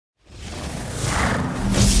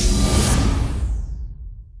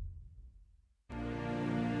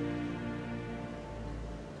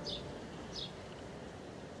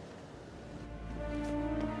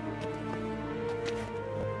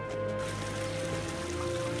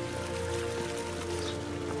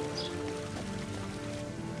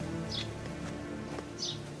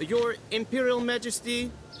Your Imperial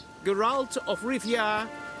Majesty, Geralt of Rivia,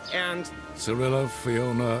 and... Cirilla,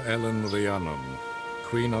 Fiona, Elen, Riannon,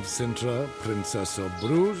 Queen of Sintra, Princess of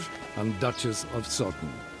Bruges, and Duchess of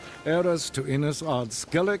Sutton. Heiress to Innes Ard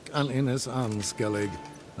Skellig and Innes Anne Skellig,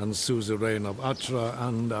 and suzerain of Atra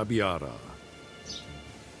and Abiara.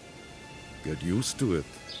 Get used to it.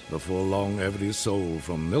 Before long, every soul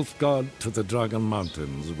from Nilfgaard to the Dragon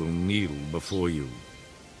Mountains will kneel before you.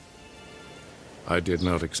 I did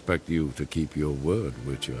not expect you to keep your word,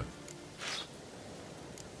 Witcher.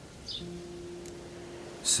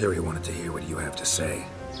 Ciri wanted to hear what you have to say.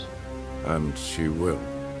 And she will.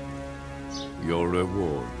 Your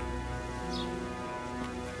reward.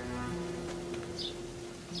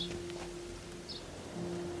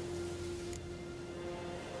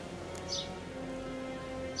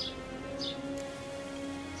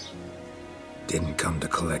 Didn't come to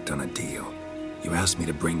collect on a deal. You asked me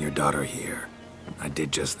to bring your daughter here. I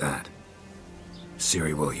did just that.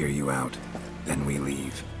 Ciri will hear you out, then we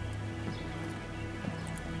leave.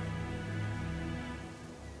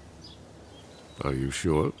 Are you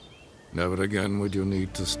sure? Never again would you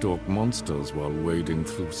need to stalk monsters while wading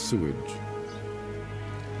through sewage.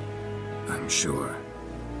 I'm sure.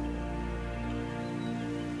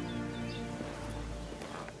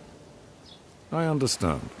 I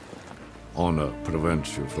understand. Honor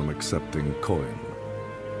prevents you from accepting coin.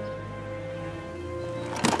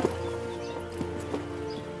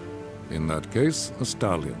 In that case, a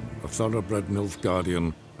stallion, a thoroughbred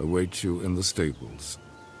Nilfgaardian, awaits you in the stables.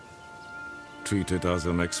 Treat it as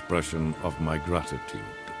an expression of my gratitude.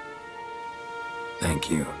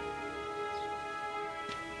 Thank you.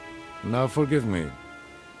 Now forgive me.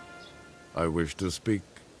 I wish to speak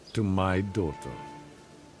to my daughter.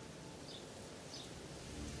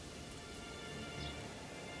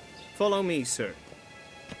 Follow me, sir.